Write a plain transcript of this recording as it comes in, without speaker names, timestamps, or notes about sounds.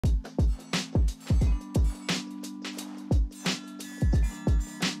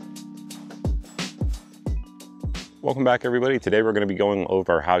Welcome back, everybody. Today we're going to be going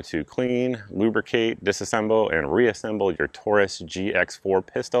over how to clean, lubricate, disassemble, and reassemble your Taurus GX4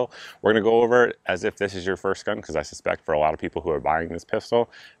 pistol. We're going to go over it as if this is your first gun, because I suspect for a lot of people who are buying this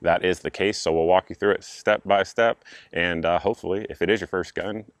pistol, that is the case. So we'll walk you through it step by step, and hopefully, if it is your first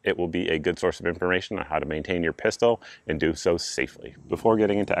gun, it will be a good source of information on how to maintain your pistol and do so safely. Before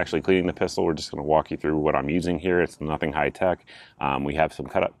getting into actually cleaning the pistol, we're just going to walk you through what I'm using here. It's nothing high tech. We have some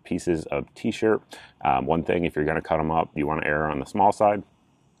cut up pieces of t-shirt. One thing, if you're going to cut them up, you want to err on the small side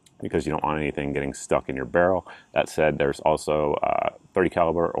because you don't want anything getting stuck in your barrel. That said, there's also 30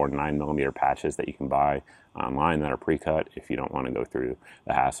 caliber or 9mm patches that you can buy online that are pre-cut if you don't want to go through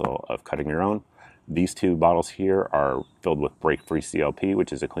the hassle of cutting your own. These two bottles here are filled with break-free CLP,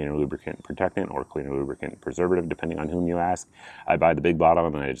 which is a cleaner lubricant protectant or cleaner lubricant preservative, depending on whom you ask. I buy the big bottle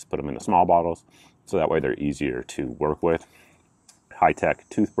and then I just put them in the small bottles, so that way they're easier to work with. High-tech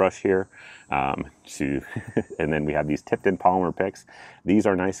toothbrush here, and then we have these tipped-in polymer picks. These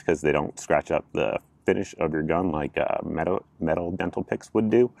are nice because they don't scratch up the finish of your gun like metal dental picks would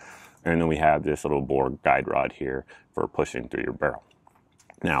do. And then we have this little bore guide rod here for pushing through your barrel.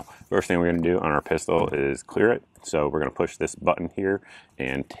 Now, first thing we're going to do on our pistol is clear it. So we're going to push this button here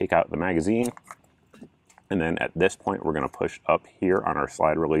and take out the magazine. And then at this point, we're going to push up here on our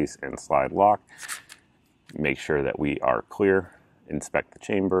slide release and slide lock. Make sure that we are clear. Inspect the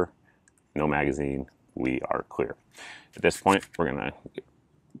chamber, no magazine, we are clear. At this point, we're going to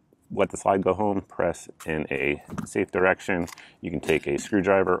let the slide go home, press in a safe direction. You can take a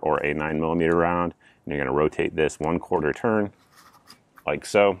screwdriver or a 9mm round, and you're going to rotate this 1/4 turn, like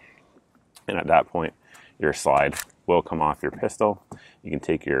so. And at that point, your slide will come off your pistol. You can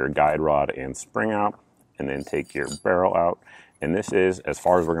take your guide rod and spring out, and then take your barrel out. And this is as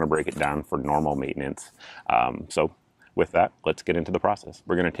far as we're going to break it down for normal maintenance. With that, let's get into the process.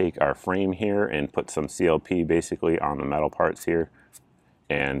 We're going to take our frame here and put some CLP basically on the metal parts here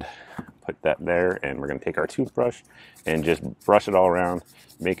and put that there. And we're going to take our toothbrush and just brush it all around,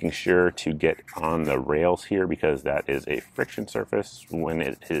 making sure to get on the rails here because that is a friction surface when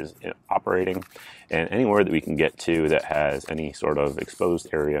it is operating. And anywhere that we can get to that has any sort of exposed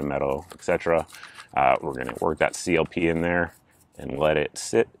area, metal, etc., we're going to work that CLP in there and let it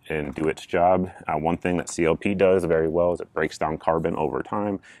sit and do its job. One thing that CLP does very well is it breaks down carbon over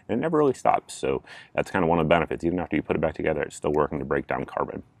time, and it never really stops. So that's kind of one of the benefits. Even after you put it back together, it's still working to break down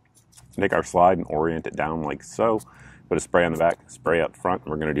carbon. Take our slide and orient it down like so. Put a spray on the back, spray up front.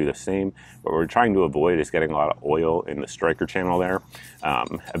 We're going to do the same. What we're trying to avoid is getting a lot of oil in the striker channel there.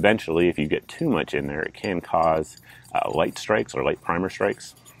 Eventually, if you get too much in there, it can cause light strikes or light primer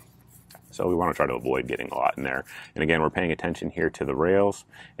strikes. So we want to try to avoid getting a lot in there. And again, we're paying attention here to the rails.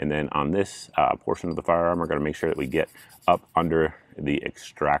 And then on this portion of the firearm, we're going to make sure that we get up under the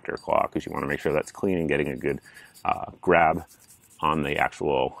extractor claw because you want to make sure that's clean and getting a good grab on the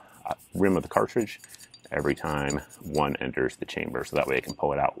actual rim of the cartridge every time one enters the chamber. So that way it can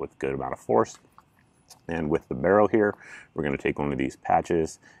pull it out with a good amount of force. And with the barrel here, we're going to take one of these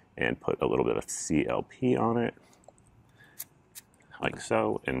patches and put a little bit of CLP on it, like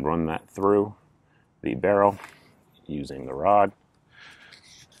so, and run that through the barrel using the rod,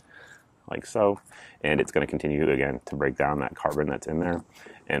 like so. And it's going to continue again to break down that carbon that's in there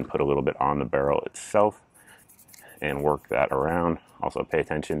and put a little bit on the barrel itself and work that around. Also pay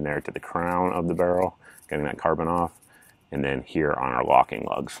attention there to the crown of the barrel, getting that carbon off, and then here on our locking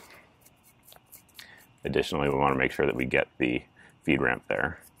lugs. Additionally, we want to make sure that we get the feed ramp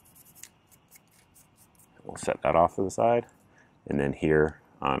there. We'll set that off to the side. And then here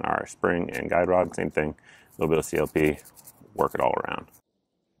on our spring and guide rod, same thing, a little bit of CLP, work it all around.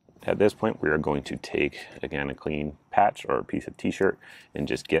 At this point, we are going to take, again, a clean patch or a piece of t-shirt and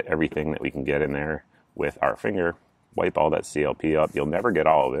just get everything that we can get in there with our finger, wipe all that CLP up. You'll never get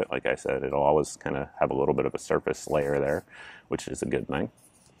all of it. Like I said, it'll always kind of have a little bit of a surface layer there, which is a good thing.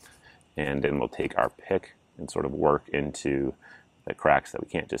 And then we'll take our pick and sort of work into the cracks that we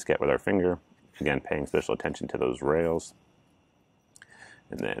can't just get with our finger. Again, paying special attention to those rails.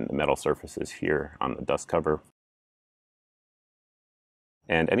 And then the metal surfaces here on the dust cover.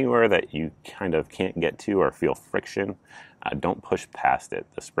 And anywhere that you kind of can't get to or feel friction, don't push past it.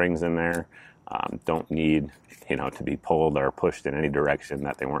 The springs in there don't need, to be pulled or pushed in any direction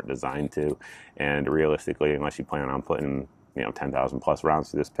that they weren't designed to. And realistically, unless you plan on putting 10,000 plus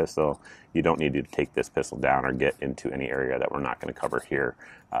rounds through this pistol, you don't need to take this pistol down or get into any area that we're not going to cover here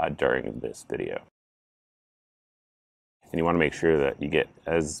during this video. And you want to make sure that you get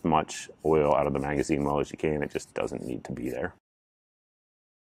as much oil out of the magazine well as you can. It just doesn't need to be there.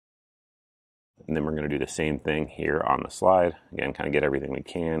 And then we're going to do the same thing here on the slide. Again, kind of get everything we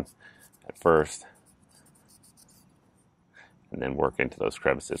can at first. and then work into those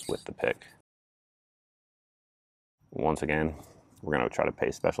crevices with the pick. Once again, we're going to try to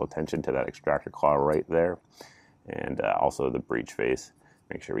pay special attention to that extractor claw right there, and also the breech face.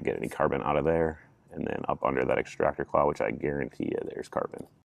 Make sure we get any carbon out of there, and then up under that extractor claw, which I guarantee you there's carbon.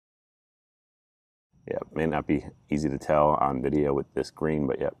 Yeah, it may not be easy to tell on video with this green,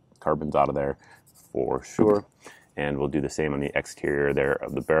 but yeah, carbon's out of there for sure. And we'll do the same on the exterior there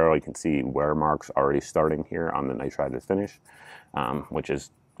of the barrel. You can see wear marks already starting here on the nitrided finish, which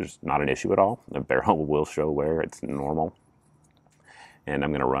is just not an issue at all. The barrel will show wear, it's normal. And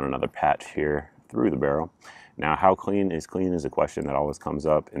I'm going to run another patch here through the barrel. Now, how clean is a question that always comes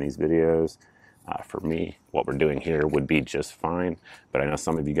up in these videos. For me, what we're doing here would be just fine, but I know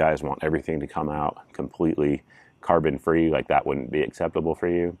some of you guys want everything to come out completely carbon free, like that wouldn't be acceptable for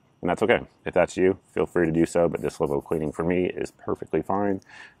you, and that's okay. If that's you, feel free to do so, but this level of cleaning for me is perfectly fine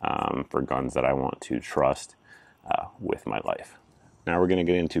for guns that I want to trust with my life. Now we're going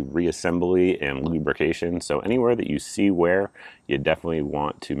to get into reassembly and lubrication. So anywhere that you see wear, you definitely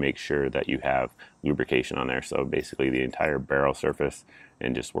want to make sure that you have lubrication on there. So basically the entire barrel surface,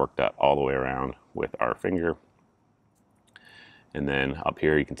 and just work that all the way around with our finger. And then up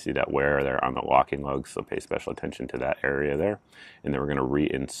here you can see that wear there on the locking lugs, so pay special attention to that area there. And then we're going to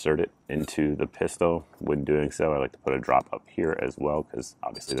reinsert it into the pistol. When doing so, I like to put a drop up here as well, because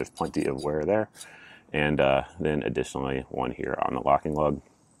obviously there's plenty of wear there. And then additionally one here on the locking lug.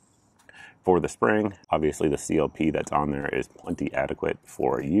 For the spring, obviously the CLP that's on there is plenty adequate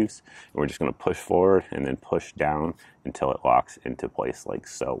for use. And we're just going to push forward and then push down until it locks into place like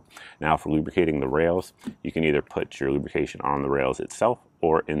so. Now for lubricating the rails, you can either put your lubrication on the rails itself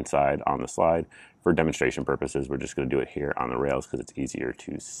or inside on the slide. For demonstration purposes, we're just going to do it here on the rails because it's easier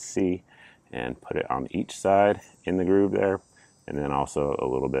to see, and put it on each side in the groove there, and then also a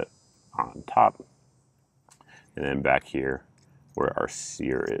little bit on top. And then back here where our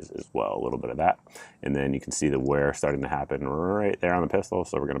sear is as well, a little bit of that. And then you can see the wear starting to happen right there on the pistol,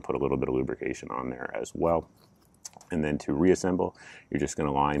 so we're going to put a little bit of lubrication on there as well. And then to reassemble, you're just going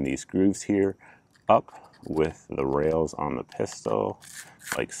to line these grooves here up with the rails on the pistol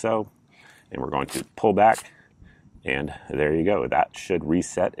like so, and we're going to pull back, and there you go. That should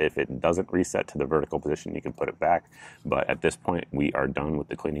reset. If it doesn't reset to the vertical position, you can put it back. But at this point, we are done with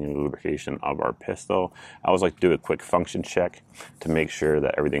the cleaning and lubrication of our pistol. I always like to do a quick function check to make sure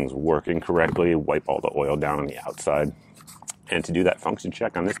that everything's working correctly, wipe all the oil down on the outside. And to do that function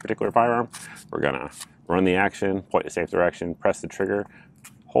check on this particular firearm, we're gonna run the action, point the safe direction, press the trigger,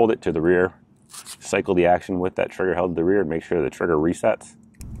 hold it to the rear, cycle the action with that trigger held to the rear, and make sure the trigger resets.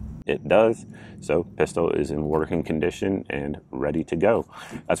 It does. So pistol is in working condition and ready to go.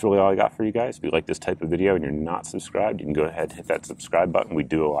 That's really all I got for you guys. If you like this type of video and you're not subscribed, you can go ahead and hit that subscribe button. We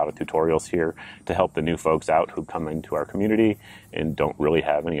do a lot of tutorials here to help the new folks out who come into our community and don't really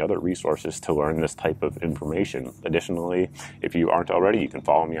have any other resources to learn this type of information. Additionally, if you aren't already, you can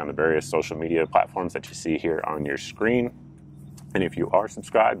follow me on the various social media platforms that you see here on your screen. And if you are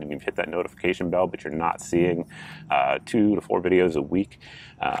subscribed and you've hit that notification bell, but you're not seeing 2 to 4 videos a week,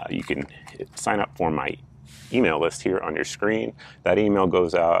 you can sign up for my email list here on your screen. That email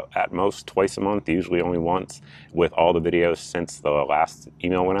goes out at most twice a month, usually only once, with all the videos since the last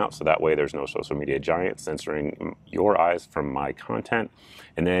email went out. So that way there's no social media giant censoring your eyes from my content.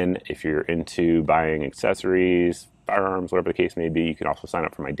 And then if you're into buying accessories, firearms, whatever the case may be, you can also sign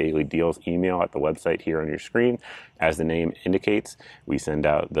up for my daily deals email at the website here on your screen. As the name indicates, we send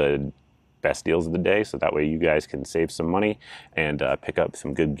out the best deals of the day, so that way you guys can save some money and pick up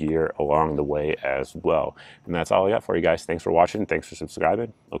some good gear along the way as well. And that's all I got for you guys. Thanks for watching. Thanks for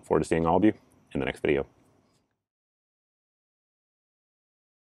subscribing. Look forward to seeing all of you in the next video.